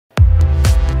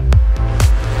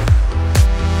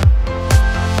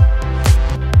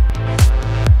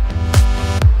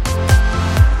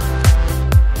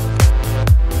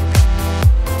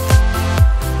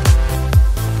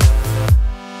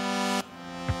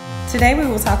Today we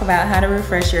will talk about how to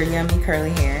refresh your yummy curly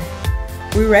hair.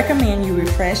 We recommend you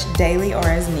refresh daily or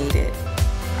as needed.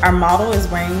 Our model is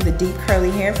wearing the deep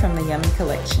curly hair from the Yummy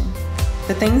collection.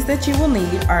 The things that you will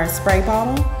need are a spray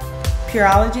bottle,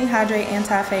 Pureology Hydrate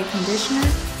Anti-Fade Conditioner,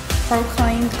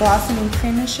 Proclaimed Glossing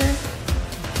Finisher,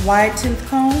 wide tooth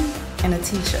comb, and a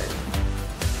t-shirt.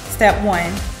 Step 1.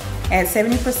 Add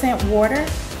 70% water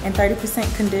and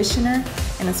 30% conditioner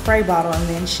in a spray bottle and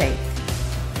then shake.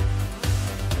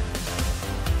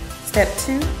 Step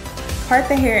 2. Part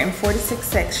the hair in 4 to 6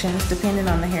 sections depending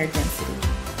on the hair density.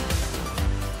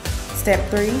 Step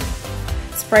 3.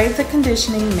 Spray the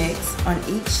conditioning mix on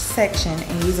each section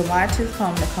and use a wide tooth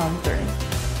comb to comb through,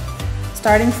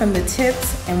 starting from the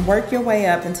tips and work your way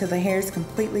up until the hair is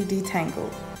completely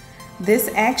detangled. This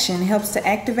action helps to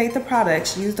activate the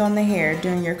products used on the hair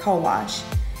during your co-wash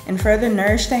and further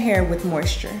nourish the hair with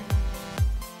moisture.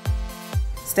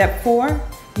 Step 4.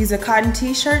 Use a cotton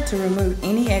t-shirt to remove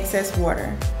any excess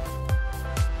water.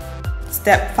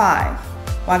 Step 5.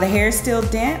 While the hair is still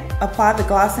damp, apply the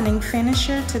glossing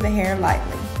finisher to the hair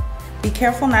lightly. Be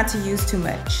careful not to use too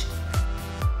much.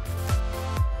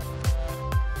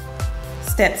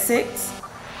 Step 6.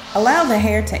 Allow the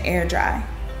hair to air dry.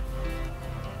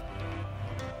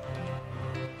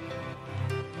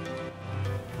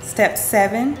 Step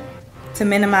 7. To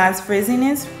minimize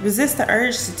frizziness, resist the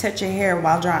urge to touch your hair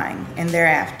while drying and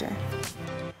thereafter.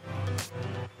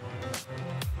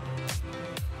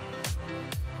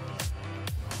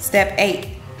 Step 8.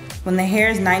 When the hair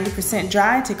is 90%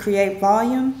 dry, to create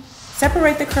volume,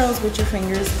 separate the curls with your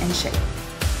fingers and shake.